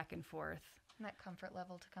back and forth. And that comfort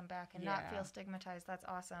level to come back and not feel stigmatized. That's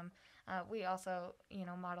awesome. We also,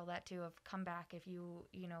 model that too, of come back if you,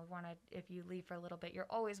 if you leave for a little bit, you're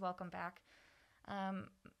always welcome back.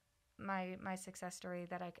 My success story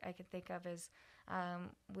that I could think of is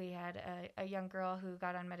we had a young girl who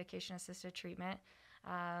got on medication-assisted treatment,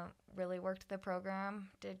 really worked the program,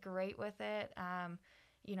 did great with it.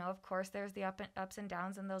 Of course, there's the ups and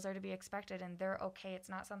downs, and those are to be expected, and they're okay. It's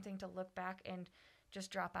not something to look back and just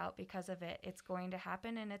drop out because of it. It's going to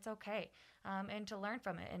happen, and it's okay, and to learn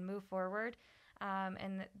from it and move forward.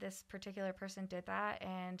 And this particular person did that,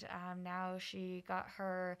 and now she got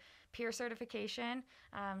her peer certification.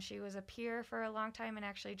 She was a peer for a long time and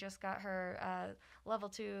actually just got her level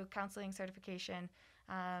 2 counseling certification,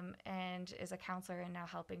 and is a counselor and now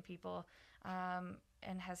helping people,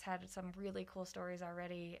 and has had some really cool stories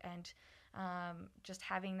already. And just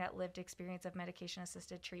having that lived experience of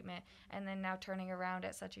medication-assisted treatment, and then now turning around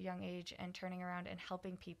at such a young age and turning around and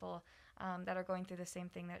helping people that are going through the same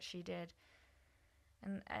thing that she did.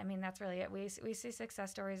 And I mean, that's really it. We see success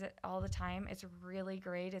stories all the time. It's really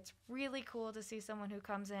great. It's really cool to see someone who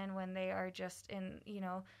comes in when they are just in,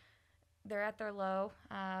 they're at their low.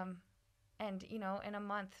 And, in a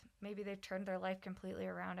month, maybe they've turned their life completely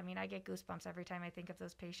around. I mean, I get goosebumps every time I think of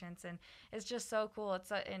those patients, and it's just so cool.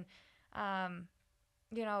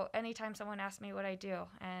 Anytime someone asks me what I do,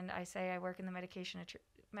 and I say I work in the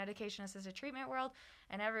medication-assisted treatment world,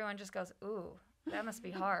 and everyone just goes, ooh, that must be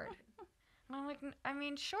hard. And I'm like, I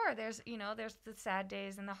mean, sure, there's the sad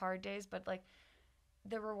days and the hard days, but like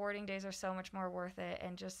the rewarding days are so much more worth it.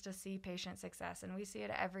 And just to see patient success, and we see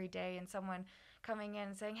it every day, and someone coming in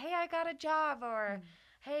and saying, hey, I got a job, or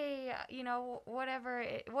hey, whatever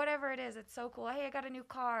it is, it's so cool. Hey, I got a new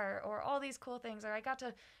car, or all these cool things, or I got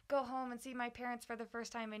to go home and see my parents for the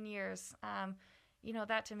first time in years.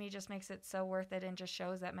 That to me just makes it so worth it, and just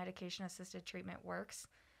shows that medication-assisted treatment works.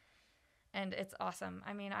 And it's awesome.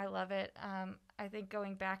 I mean, I love it. I think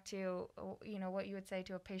going back to, what you would say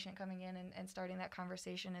to a patient coming in and starting that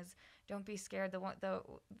conversation is, don't be scared.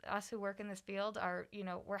 Us who work in this field are,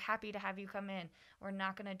 we're happy to have you come in. We're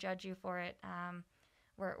not going to judge you for it.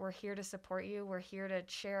 We're here to support you. We're here to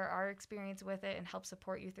share our experience with it and help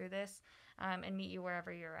support you through this, and meet you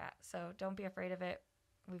wherever you're at. So don't be afraid of it.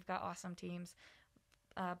 We've got awesome teams.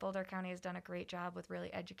 Boulder County has done a great job with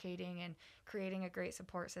really educating and creating a great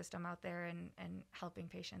support system out there, and helping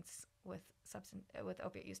patients with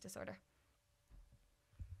opiate use disorder.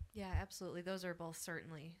 Yeah, absolutely. Those are both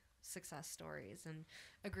certainly success stories, and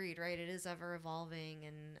agreed, right? It is ever evolving,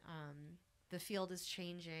 and the field is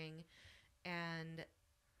changing. And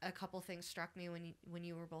a couple things struck me when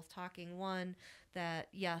you were both talking. One, that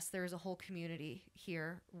yes, there's a whole community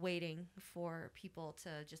here waiting for people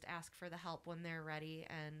to just ask for the help when they're ready.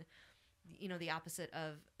 And the opposite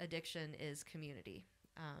of addiction is community.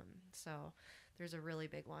 So there's a really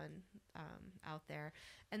big one out there.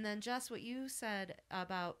 And then Jess, what you said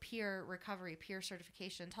about peer recovery, peer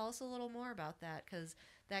certification, tell us a little more about that, because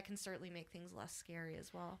that can certainly make things less scary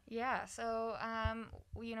as well. Yeah, so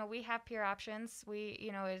we have peer options.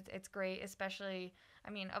 It's great, especially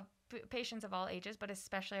patients of all ages, but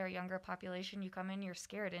especially our younger population. You come in, you're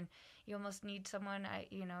scared, and you almost need someone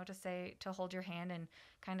to hold your hand and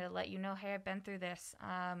kind of let you know, hey, I've been through this,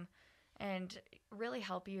 and really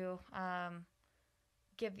help you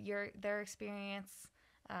give their experience.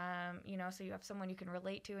 So you have someone you can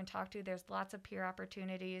relate to and talk to. There's lots of peer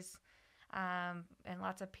opportunities. And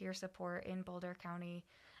lots of peer support in Boulder County.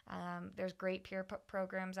 There's great peer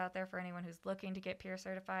programs out there for anyone who's looking to get peer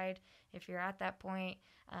certified. If you're at that point,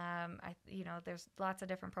 there's lots of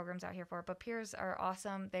different programs out here for it. But peers are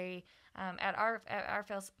awesome. They at our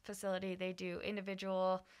facility, they do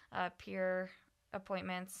individual peer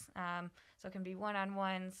appointments. So it can be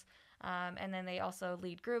one-on-ones. And then they also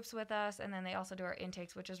lead groups with us, and then they also do our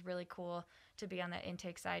intakes, which is really cool to be on the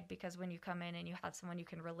intake side, because when you come in and you have someone you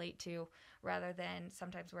can relate to, rather than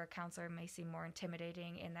sometimes where a counselor may seem more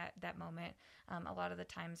intimidating in that moment, a lot of the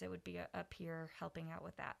times it would be a peer helping out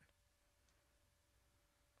with that.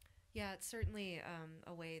 Yeah, it's certainly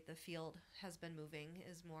a way the field has been moving,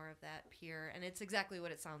 is more of that peer. And it's exactly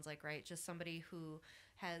what it sounds like, right? Just somebody who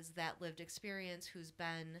has that lived experience, who's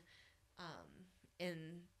been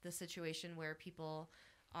in the situation where people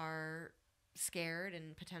are scared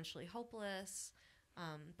and potentially hopeless.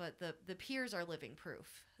 But the peers are living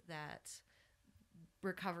proof that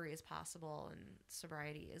recovery is possible and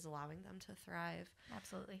sobriety is allowing them to thrive.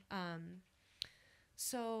 Absolutely.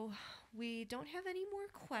 So we don't have any more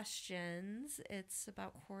questions. It's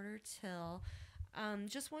about 1:45.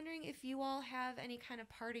 Just wondering if you all have any kind of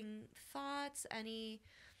parting thoughts, any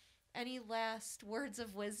last words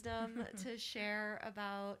of wisdom to share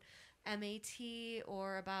about MAT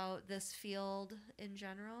or about this field in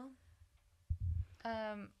general?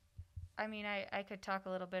 I could talk a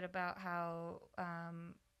little bit about how,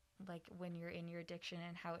 like when you're in your addiction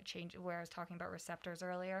and how it changes, where I was talking about receptors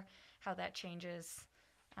earlier, how that changes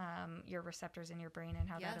your receptors in your brain and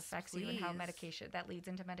how that affects you, and how that leads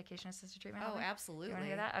into medication-assisted treatment. Oh, absolutely. You want to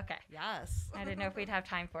hear that? Okay. Yes. I didn't know if we'd have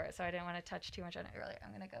time for it, so I didn't want to touch too much on it earlier. I'm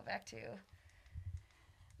going to go back to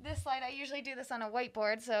this slide. I usually do this on a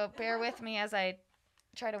whiteboard, so bear with me as I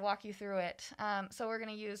try to walk you through it. So we're going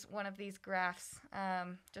to use one of these graphs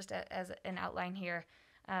just as an outline here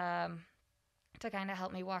to kind of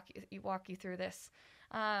help me walk you through this.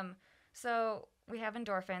 So we have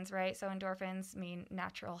endorphins, right? So endorphins mean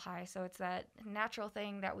natural high. So it's that natural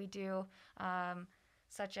thing that we do,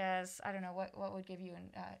 such as, I don't know, what would give you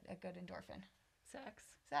a good endorphin? Sex,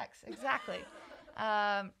 exactly.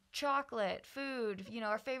 Chocolate, food,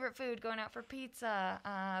 our favorite food, going out for pizza,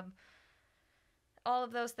 all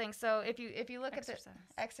of those things. So if you look at the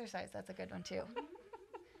exercise, that's a good one too.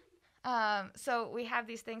 So we have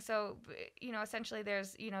these things. So, essentially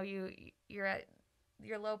there's, you're at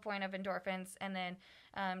your low point of endorphins, and then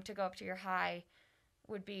to go up to your high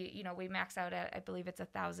would be, we max out at, I believe it's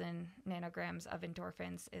 1,000 nanograms of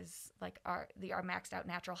endorphins is like our maxed out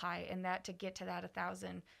natural high. And that to get to that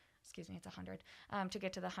 1,000, it's 100, to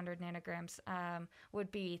get to the 100 nanograms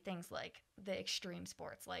would be things like the extreme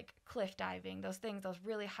sports, like cliff diving, those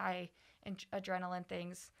really high adrenaline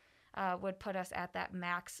things would put us at that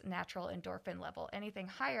max natural endorphin level. Anything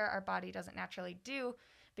higher, our body doesn't naturally do,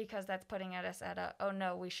 because that's putting at us at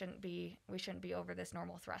we shouldn't be over this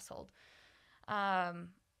normal threshold.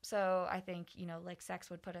 So I think, like sex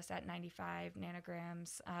would put us at 95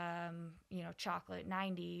 nanograms, chocolate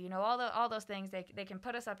 90, all those things, they can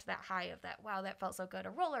put us up to that high of that, wow, that felt so good, a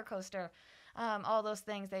roller coaster, all those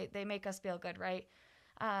things, they make us feel good, right?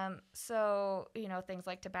 So, things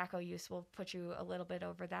like tobacco use will put you a little bit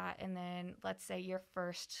over that. And then let's say your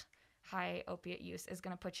first high opiate use is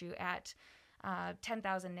going to put you at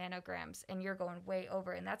 10,000 nanograms, and you're going way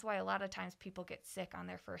over. And that's why a lot of times people get sick on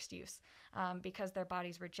their first use, because their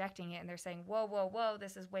body's rejecting it and they're saying, whoa,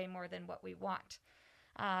 this is way more than what we want.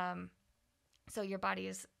 So your body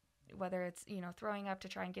is, whether it's, throwing up to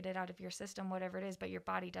try and get it out of your system, whatever it is, but your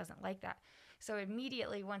body doesn't like that. So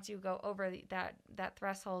immediately once you go over that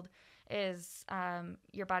threshold is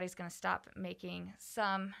your body's going to stop making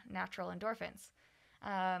some natural endorphins.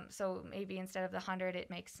 So maybe instead of the 100, it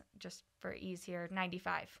makes, just for ease here,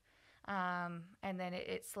 95. And then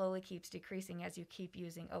it slowly keeps decreasing as you keep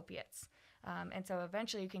using opiates. And so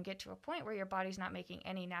eventually you can get to a point where your body's not making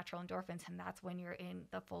any natural endorphins, and that's when you're in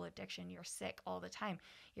the full addiction. You're sick all the time.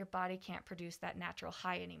 Your body can't produce that natural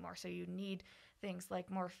high anymore. So you need things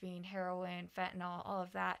like morphine, heroin, fentanyl, all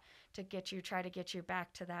of that to try to get you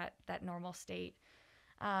back to that normal state.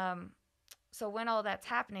 So when all that's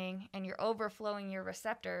happening and you're overflowing your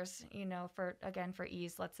receptors, for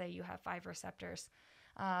ease, let's say you have 5 receptors,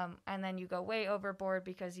 and then you go way overboard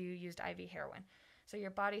because you used IV heroin. So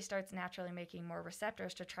your body starts naturally making more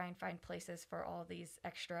receptors to try and find places for all these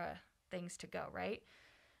extra things to go, right?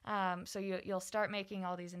 So you'll start making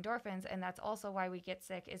all these endorphins, and that's also why we get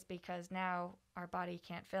sick, is because now our body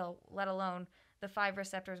can't fill, let alone the 5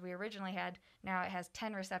 receptors we originally had. Now it has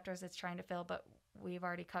 10 receptors it's trying to fill, but we've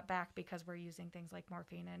already cut back because we're using things like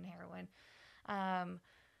morphine and heroin.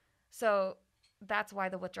 So that's why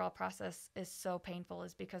the withdrawal process is so painful,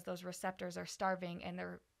 is because those receptors are starving and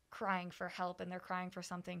they're crying for help and they're crying for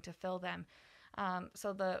something to fill them.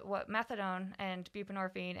 So what methadone and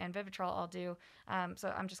buprenorphine and Vivitrol all do, so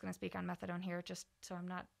I'm just going to speak on methadone here just so I'm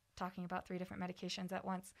not talking about 3 different medications at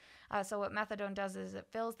once. So what methadone does is it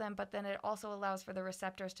fills them, but then it also allows for the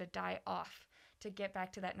receptors to die off, to get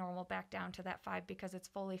back to that normal, back down to that 5, because it's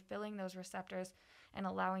fully filling those receptors and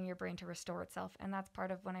allowing your brain to restore itself. And that's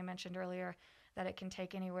part of when I mentioned earlier that it can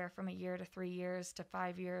take anywhere from a year to 3 years to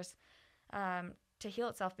 5 years to heal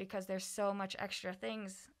itself, because there's so much extra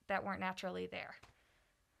things that weren't naturally there.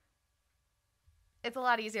 It's a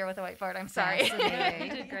lot easier with a whiteboard. I'm sorry. You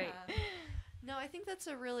did great. No, I think that's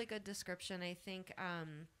a really good description. I think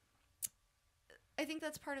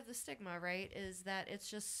that's part of the stigma, right? Is that it's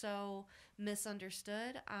just so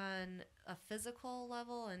misunderstood on a physical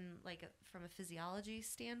level and from a physiology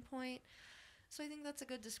standpoint. So I think that's a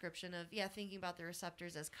good description of, thinking about the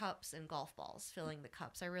receptors as cups and golf balls filling the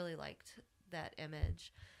cups. I really liked that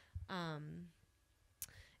image.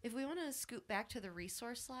 If we want to scoot back to the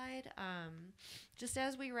resource slide, just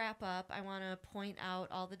as we wrap up, I want to point out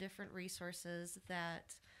all the different resources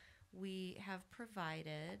that we have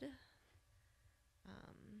provided.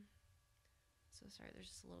 So sorry, there's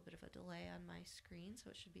just a little bit of a delay on my screen, so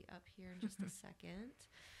it should be up here in just a second.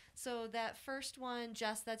 So that first one,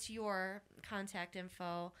 Jess, that's your contact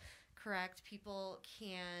info, correct? People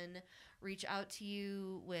can reach out to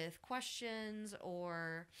you with questions,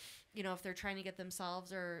 or, if they're trying to get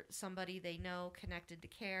themselves or somebody they know connected to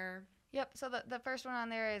care. Yep. So the first one on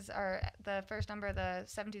there is the first number, the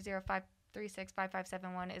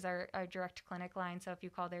 720-536-5571 is our direct clinic line. So if you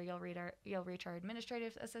call there, you'll reach our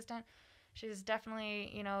administrative assistant. She's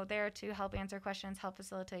definitely, there to help answer questions, help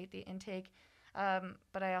facilitate the intake.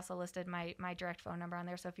 But I also listed my direct phone number on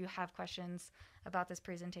there. So if you have questions about this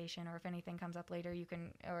presentation, or if anything comes up later,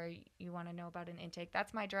 or you want to know about an intake,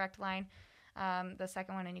 that's my direct line. The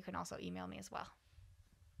second one, and you can also email me as well.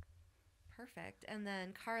 Perfect. And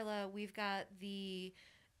then Carla, we've got the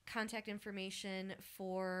contact information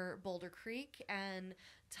for Boulder Creek, and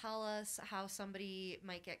tell us how somebody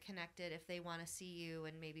might get connected if they want to see you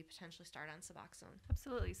and maybe potentially start on Suboxone.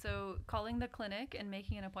 Absolutely. So calling the clinic and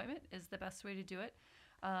making an appointment is the best way to do it.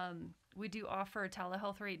 We do offer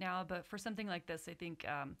telehealth right now, but for something like this, I think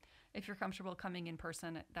if you're comfortable coming in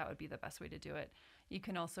person, that would be the best way to do it. You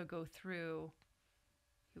can also go through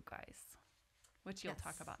you guys, which you'll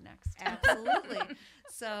talk about next. Absolutely.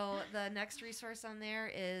 So the next resource on there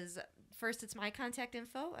is, first, it's my contact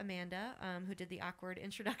info, Amanda, who did the awkward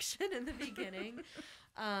introduction in the beginning.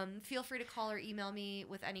 Feel free to call or email me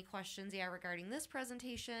with any questions regarding this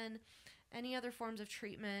presentation, any other forms of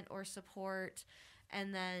treatment or support.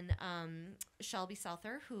 And then Shelby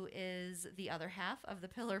Souther, who is the other half of the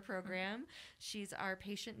Pillar program. She's our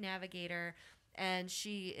patient navigator, and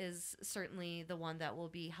she is certainly the one that will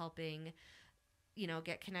be helping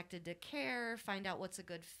get connected to care, find out what's a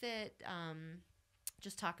good fit,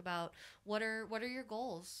 just talk about what are your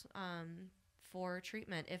goals for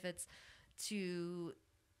treatment. If it's to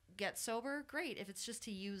get sober, great. If it's just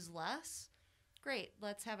to use less, great.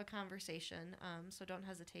 Let's have a conversation. So don't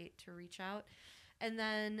hesitate to reach out. And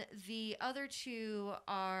then the other 2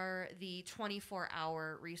 are the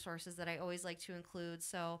 24-hour resources that I always like to include.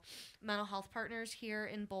 So Mental Health Partners here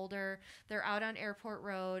in Boulder, they're out on Airport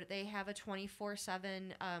Road. They have a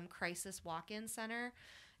 24/7 crisis walk-in center.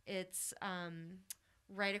 It's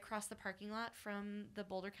right across the parking lot from the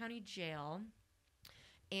Boulder County Jail.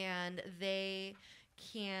 And they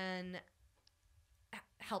can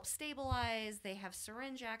help stabilize. They have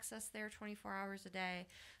syringe access there 24 hours a day.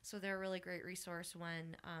 So they're a really great resource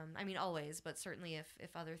when, always, but certainly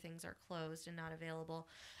if other things are closed and not available.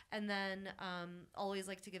 And then always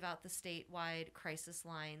like to give out the statewide crisis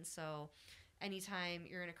line. So anytime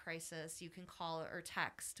you're in a crisis, you can call or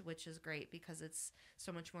text, which is great because it's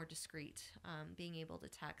so much more discreet, being able to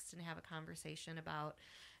text and have a conversation about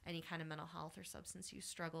any kind of mental health or substance use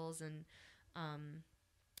struggles, and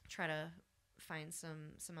try to find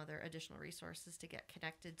some other additional resources to get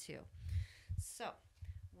connected to. So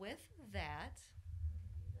with that,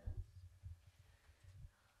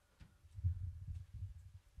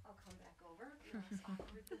 I'll come back over, be less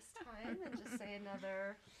awkward this time, and just say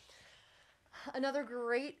another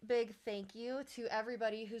great big thank you to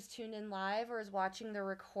everybody who's tuned in live or is watching the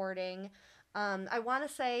recording. I want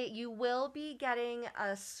to say you will be getting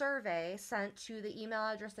a survey sent to the email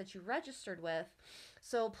address that you registered with.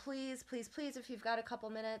 So please, please, please, if you've got a couple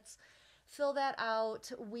minutes, fill that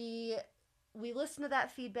out. We listen to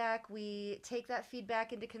that feedback. We take that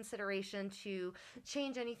feedback into consideration to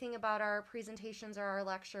change anything about our presentations or our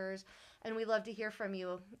lectures. And we love to hear from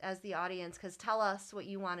you as the audience, because tell us what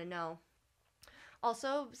you want to know.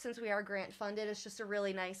 Also, since we are grant funded, it's just a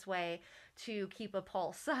really nice way to keep a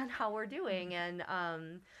pulse on how we're doing and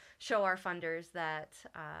show our funders that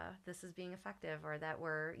this is being effective, or that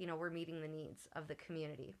we're meeting the needs of the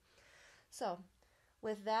community. So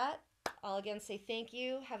with that, I'll again say thank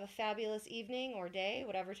you. Have a fabulous evening or day,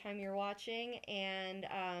 whatever time you're watching, and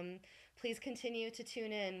please continue to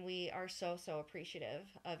tune in. We are so appreciative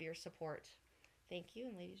of your support. Thank you,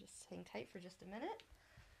 and ladies, just hang tight for just a minute.